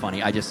is kind of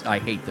funny. I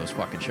hate those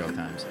fucking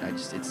showtimes.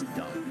 It's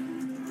dumb.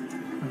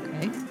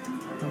 Okay.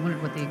 I wondered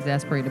what the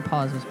exasperated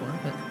pause was for,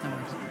 but no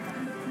worries.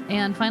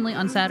 And finally,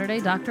 on Saturday,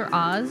 Dr.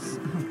 Oz,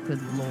 oh,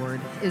 good Lord,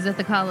 is at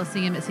the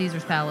Coliseum at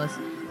Caesar's Palace.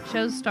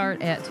 Shows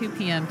start at 2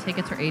 p.m.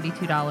 Tickets are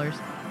 $82.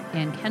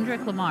 And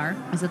Kendrick Lamar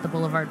is at the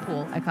Boulevard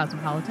Pool at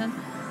Cosmopolitan.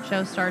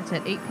 Show starts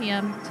at 8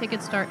 p.m.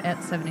 Tickets start at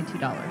 $72.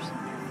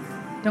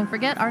 Don't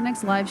forget, our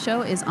next live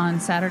show is on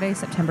Saturday,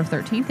 September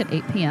 13th at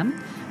 8 p.m.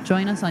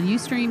 Join us on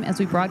Ustream as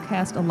we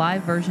broadcast a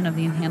live version of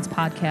the Enhanced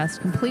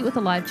podcast, complete with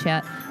a live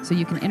chat, so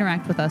you can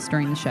interact with us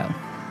during the show.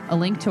 A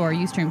link to our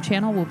Ustream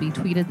channel will be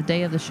tweeted the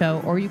day of the show,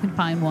 or you can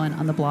find one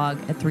on the blog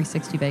at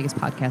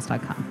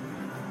 360vegaspodcast.com.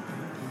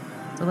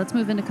 So let's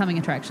move into coming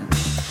attractions.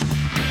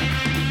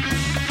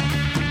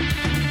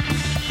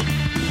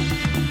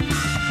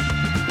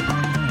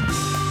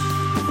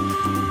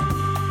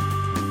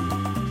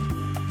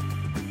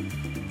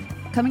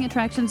 Coming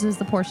Attractions is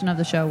the portion of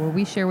the show where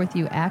we share with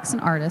you acts and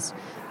artists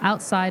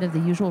outside of the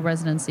usual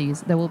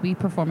residencies that will be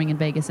performing in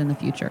Vegas in the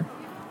future.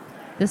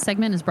 This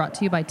segment is brought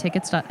to you by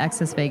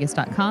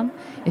tickets.accessvegas.com.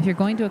 If you're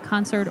going to a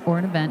concert or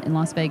an event in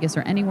Las Vegas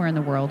or anywhere in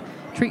the world,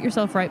 treat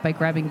yourself right by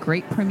grabbing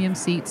great premium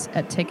seats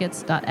at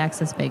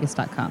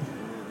tickets.accessvegas.com.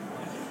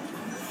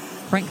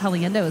 Frank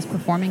Caliendo is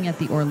performing at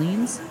the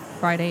Orleans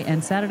Friday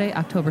and Saturday,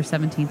 October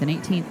 17th and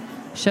 18th.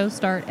 Shows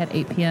start at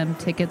 8 p.m.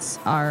 Tickets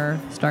are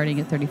starting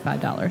at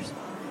 $35.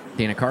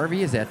 Dana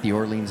Carvey is at the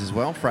Orleans as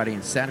well, Friday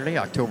and Saturday,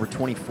 October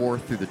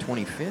 24th through the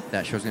 25th.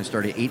 That show's going to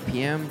start at 8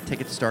 p.m.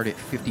 Tickets start at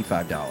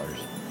 $55.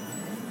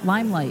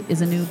 Limelight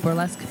is a new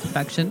burlesque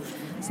production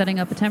setting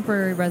up a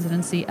temporary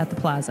residency at the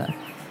Plaza.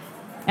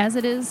 As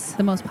it is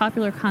the most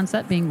popular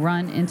concept being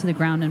run into the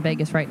ground in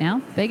Vegas right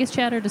now, Vegas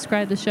Chatter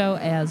described the show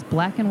as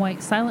black and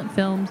white silent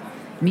films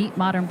meet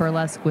modern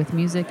burlesque with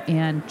music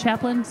and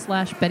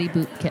Chaplin/Betty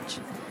Boop kitsch.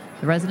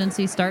 The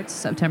residency starts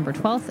September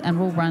 12th and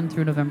will run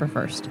through November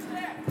 1st.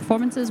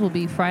 Performances will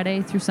be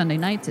Friday through Sunday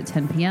nights at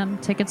 10 p.m.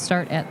 Tickets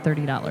start at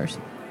 $30.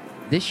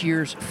 This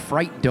year's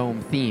Fright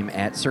Dome theme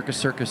at Circus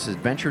Circus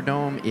Adventure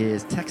Dome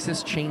is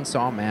Texas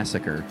Chainsaw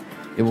Massacre.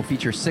 It will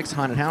feature 6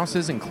 haunted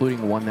houses,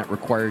 including one that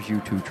requires you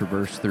to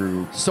traverse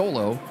through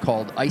solo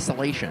called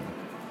Isolation.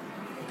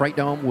 Fright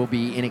Dome will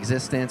be in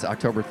existence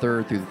October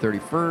 3rd through the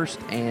 31st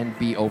and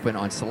be open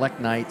on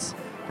select nights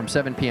from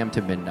 7 p.m.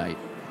 to midnight.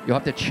 You'll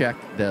have to check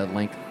the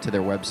link to their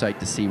website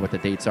to see what the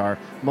dates are.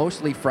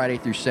 Mostly Friday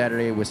through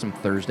Saturday with some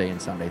Thursday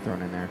and Sunday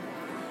thrown in there.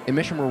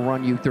 Admission will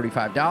run you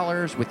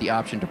 $35 with the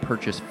option to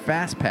purchase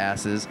fast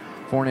passes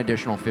for an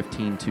additional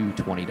 $15 to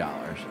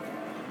 $20.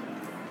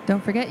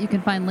 Don't forget, you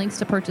can find links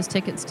to purchase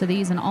tickets to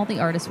these and all the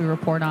artists we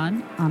report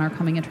on our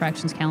Coming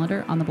Attractions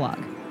calendar on the blog.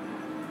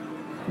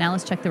 Now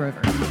let's check the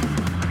river.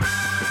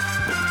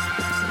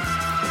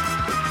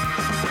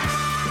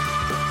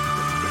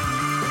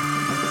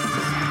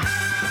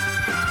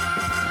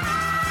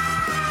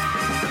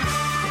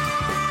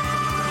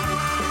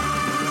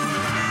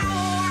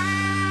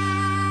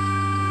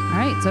 All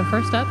right, so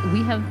first up,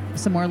 we have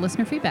some more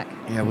listener feedback.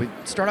 Yeah, we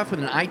start off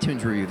with an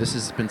iTunes review. This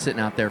has been sitting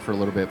out there for a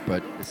little bit,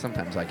 but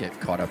sometimes I get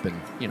caught up in,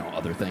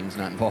 other things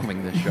not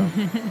involving this show.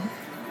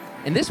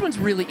 And this one's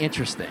really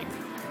interesting.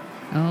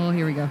 Oh,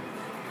 here we go.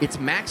 It's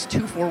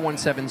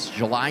Max2417's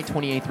July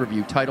 28th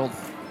review titled,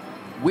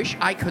 Wish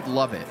I Could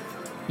Love It.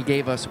 He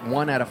gave us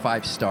 1 out of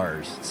 5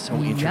 stars. It's so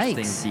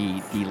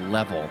interesting, the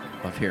level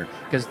of here.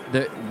 Because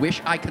the Wish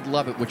I Could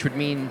Love It, which would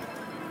mean,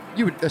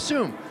 you would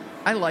assume,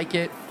 I like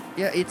it.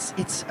 Yeah, it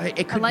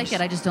could I like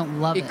it, I just don't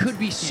love it. It could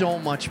be so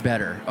much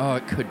better. Oh,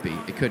 it could be.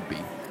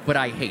 But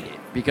I hate it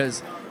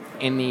because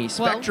in the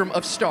spectrum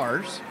of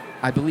stars,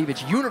 I believe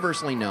it's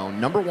universally known.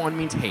 Number 1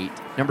 means hate.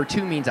 Number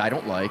 2 means I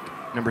don't like.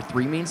 Number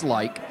 3 means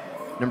like.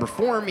 Number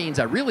 4 means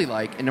I really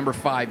like. And number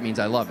 5 means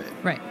I love it.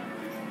 Right.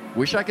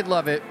 Wish I could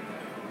love it,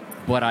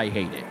 but I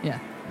hate it. Yeah.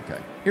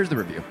 Okay. Here's the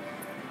review.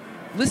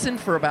 Listened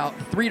for about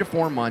 3 to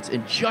 4 months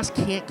and just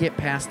can't get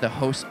past the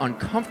host's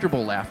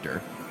uncomfortable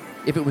laughter.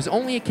 If it was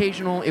only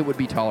occasional, it would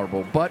be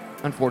tolerable, but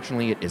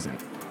unfortunately it isn't.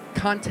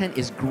 Content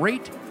is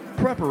great,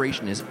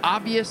 preparation is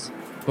obvious,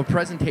 but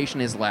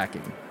presentation is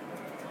lacking.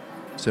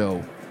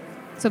 So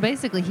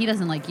basically, he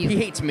doesn't like you. he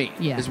hates me,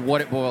 Yeah. is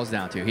what it boils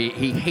down to.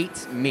 He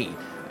hates me.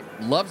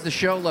 Loves the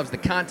show, loves the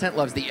content,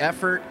 loves the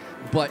effort,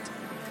 but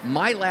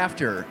my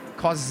laughter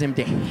causes him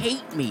to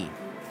hate me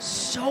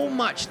so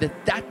much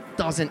that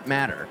doesn't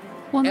matter.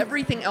 Well,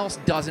 Everything else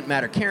doesn't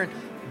matter. Karen,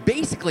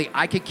 basically,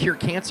 I could cure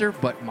cancer,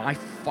 but my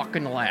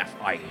fucking laugh,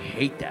 I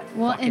hate that.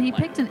 Well, fucking and he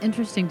laugh. picked an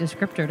interesting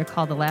descriptor to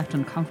call the laugh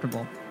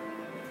uncomfortable.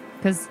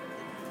 Because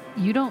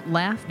you don't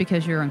laugh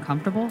because you're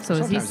uncomfortable. So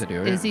Sometimes I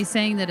do, is yeah. he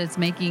saying that it's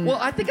making? Well,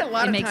 I think a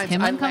lot it of makes times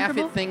him I laugh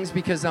uncomfortable? at things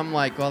because I'm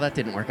like, well, that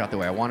didn't work out the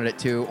way I wanted it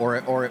to, or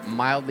it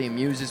mildly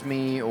amuses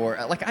me, or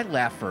like I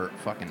laugh for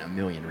fucking a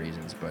million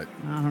reasons. But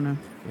I don't know.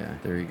 yeah,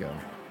 there you go.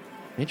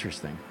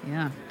 Interesting.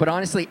 Yeah. But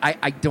honestly,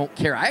 I don't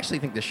care. I actually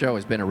think the show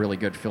has been a really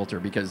good filter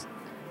because,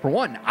 for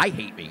one, I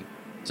hate me.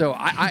 So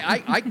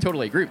I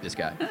totally agree with this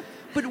guy.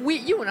 But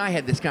you and I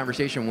had this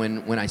conversation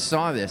when I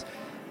saw this.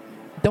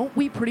 Don't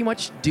we pretty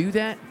much do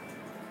that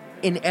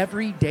in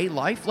everyday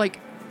life? Like,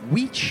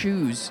 we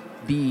choose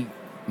the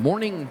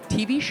morning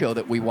TV show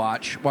that we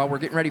watch while we're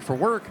getting ready for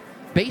work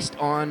based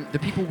on the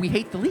people we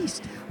hate the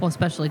least. Well,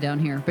 especially down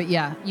here. But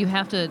yeah, you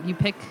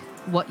pick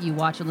what you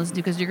watch and listen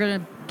to because you're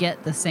going to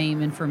get the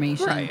same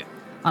information Right.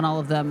 on all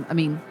of them. I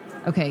mean,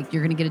 okay,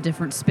 you're going to get a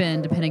different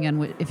spin depending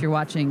on if you're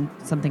watching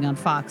something on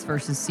Fox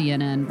versus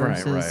CNN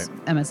versus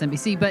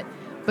MSNBC.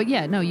 But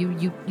yeah, no,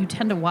 you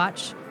tend to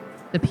watch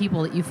the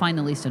people that you find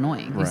the least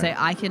annoying. You Right. say,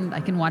 I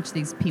can watch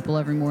these people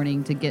every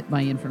morning to get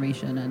my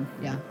information, and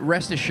yeah.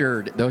 Rest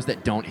assured, those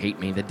that don't hate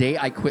me, the day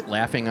I quit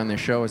laughing on this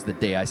show is the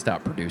day I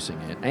stop producing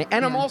it.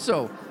 And I'm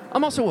also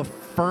a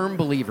firm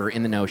believer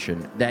in the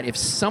notion that if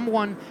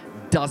someone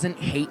doesn't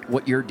hate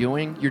what you're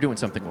doing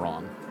something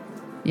wrong.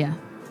 Yeah.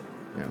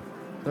 Yeah.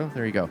 So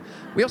there you go.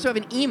 We also have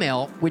an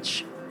email,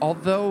 which,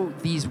 although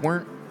these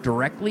weren't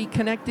directly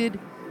connected,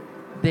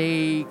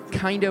 they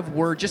kind of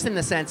were, just in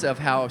the sense of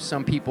how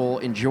some people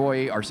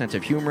enjoy our sense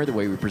of humor, the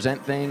way we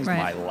present things,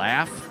 Right. my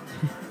laugh,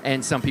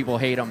 and some people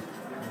hate them.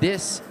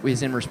 This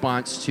was in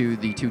response to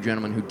the two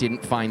gentlemen who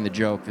didn't find the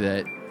joke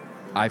that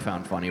I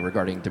found funny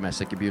regarding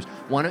domestic abuse.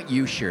 Why don't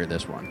you share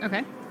this one?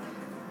 Okay.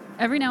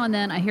 Every now and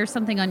then, I hear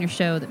something on your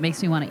show that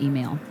makes me want to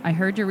email. I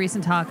heard your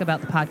recent talk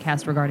about the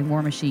podcast regarding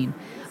War Machine.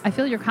 I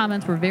feel your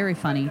comments were very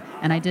funny,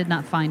 and I did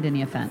not find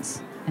any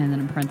offense. And then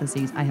in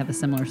parentheses, I have a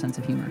similar sense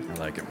of humor. I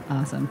like it.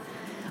 Awesome.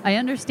 I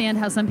understand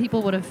how some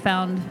people would have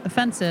found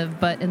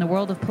offensive, but in the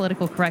world of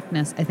political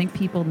correctness, I think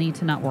people need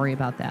to not worry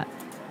about that.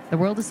 The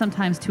world is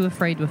sometimes too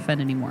afraid to offend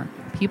anymore.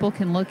 People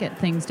can look at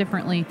things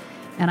differently,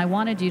 and I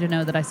wanted you to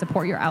know that I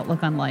support your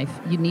outlook on life.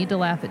 You need to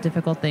laugh at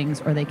difficult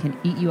things, or they can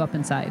eat you up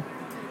inside.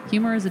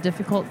 Humor is a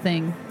difficult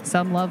thing.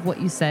 Some love what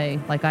you say,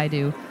 like I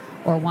do,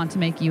 or want to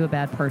make you a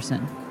bad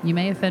person. You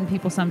may offend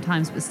people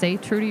sometimes, but stay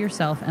true to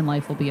yourself and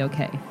life will be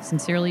okay.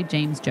 Sincerely,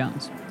 James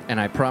Jones. And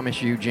I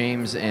promise you,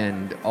 James,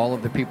 and all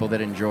of the people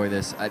that enjoy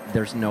this,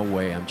 there's no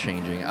way I'm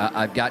changing.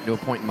 I've gotten to a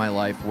point in my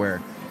life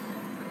where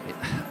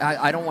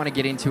I don't want to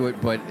get into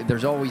it, but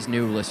there's always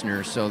new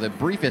listeners. So the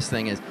briefest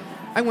thing is,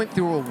 I went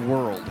through a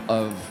world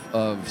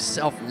of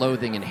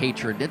self-loathing and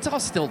hatred. It's all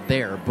still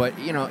there, but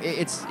you know,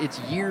 it's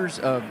years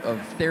of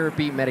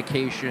therapy,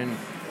 medication,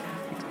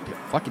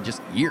 fucking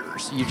just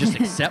years. You just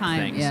accept Time,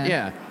 things.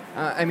 yeah.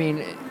 I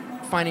mean,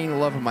 finding the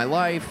love of my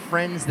life,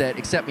 friends that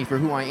accept me for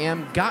who I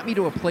am, got me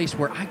to a place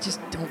where I just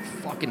don't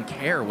fucking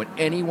care what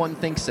anyone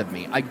thinks of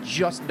me. I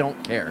just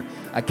don't care.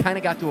 I kind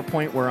of got to a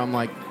point where I'm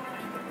like,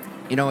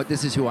 you know what,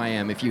 this is who I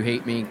am. If you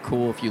hate me,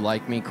 cool. If you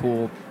like me,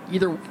 cool.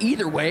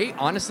 Either way,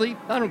 honestly,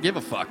 I don't give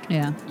a fuck.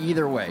 Yeah.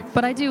 Either way.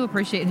 But I do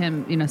appreciate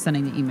him,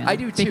 sending the email. I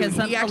do, too. Because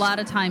He a lot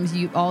of times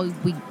you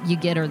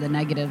get are the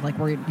negative, like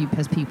where you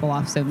piss people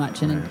off so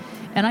much,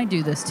 and I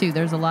do this too.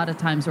 There's a lot of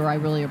times where I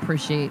really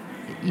appreciate,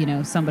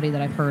 somebody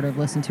that I've heard or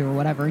listened to or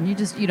whatever, and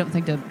you don't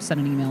think to send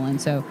an email in.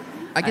 So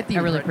I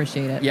really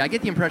appreciate it. Yeah, I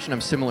get the impression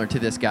I'm similar to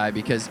this guy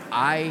because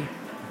I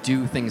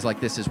do things like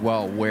this as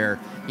well, where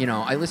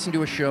I listen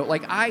to a show.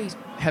 Like, I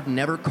have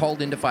never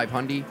called into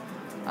 500.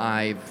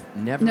 I've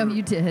never. No,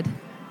 you did.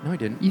 No, I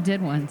didn't. You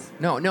did once.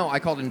 No, I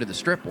called into the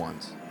strip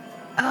once.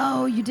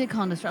 Oh, you did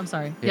call into strip. I'm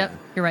sorry. Yeah. Yep,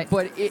 you're right.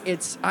 But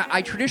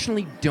I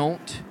traditionally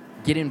don't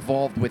get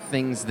involved with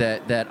things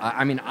that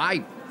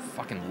I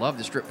fucking love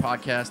the strip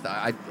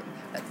podcast.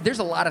 There's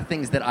a lot of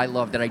things that I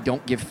love that I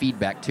don't give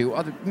feedback to,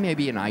 other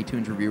maybe an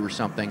iTunes review or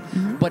something.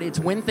 Mm-hmm. But it's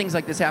when things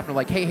like this happen,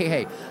 like,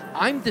 hey,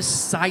 I'm the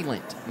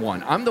silent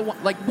one. I'm the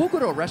one. Like, we'll go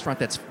to a restaurant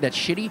that's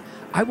shitty.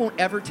 I won't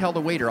ever tell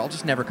the waiter. I'll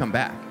just never come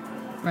back.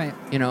 Right.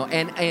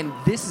 And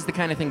this is the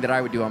kind of thing that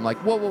I would do. I'm like,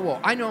 whoa.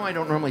 I know I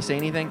don't normally say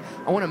anything.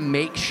 I want to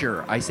make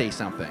sure I say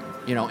something,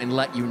 and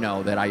let you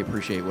know that I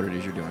appreciate what it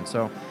is you're doing.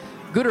 So,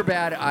 good or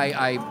bad,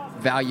 I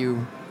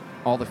value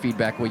all the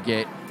feedback we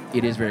get.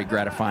 It is very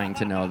gratifying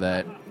to know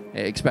that,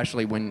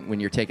 especially when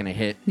you're taking a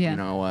hit,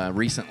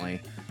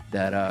 recently,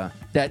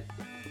 that.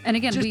 And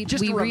again, just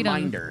we a read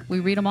reminder. them.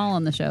 We read them all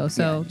on the show.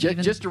 So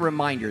just a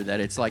reminder that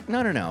it's like,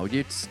 no.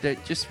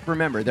 Just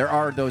remember, there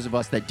are those of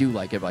us that do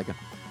like it. Like,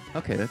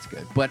 okay, that's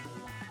good. But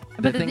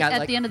But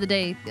at the end of the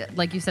day,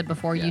 like you said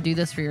before, you do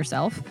this for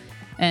yourself.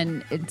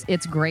 And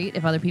it's great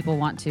if other people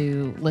want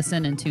to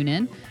listen and tune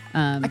in.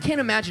 I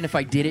can't imagine if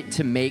I did it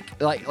to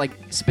make, like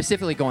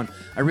specifically going,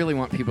 I really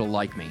want people to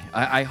like me.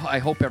 I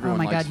hope everyone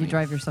likes me. Oh, my God, you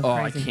drive yourself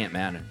crazy. I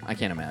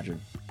can't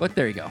imagine. But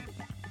there you go.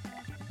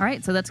 All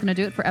right, so that's going to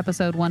do it for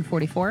episode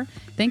 144.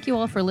 Thank you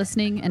all for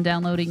listening and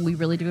downloading. We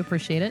really do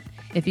appreciate it.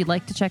 If you'd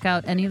like to check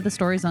out any of the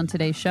stories on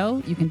today's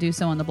show, you can do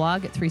so on the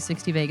blog at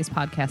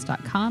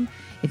 360vegaspodcast.com.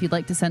 If you'd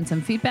like to send some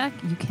feedback,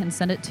 you can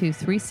send it to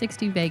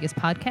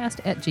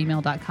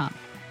 360vegaspodcast@gmail.com.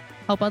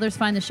 Help others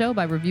find the show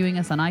by reviewing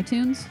us on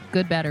iTunes.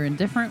 Good, bad, or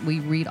indifferent. We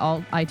read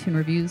all iTunes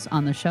reviews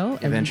on the show,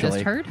 as you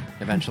just heard.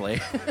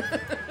 Eventually.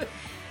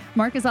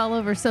 Mark is all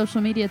over social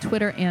media,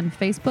 Twitter and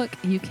Facebook.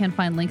 You can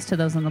find links to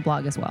those on the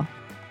blog as well.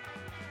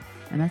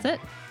 And that's it.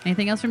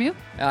 Anything else from you?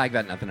 I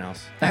got nothing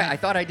else. Right. I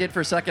thought I did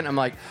for a second. I'm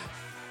like,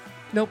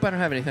 nope, I don't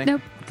have anything.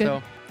 Nope. Good.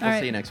 So we'll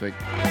see you next week.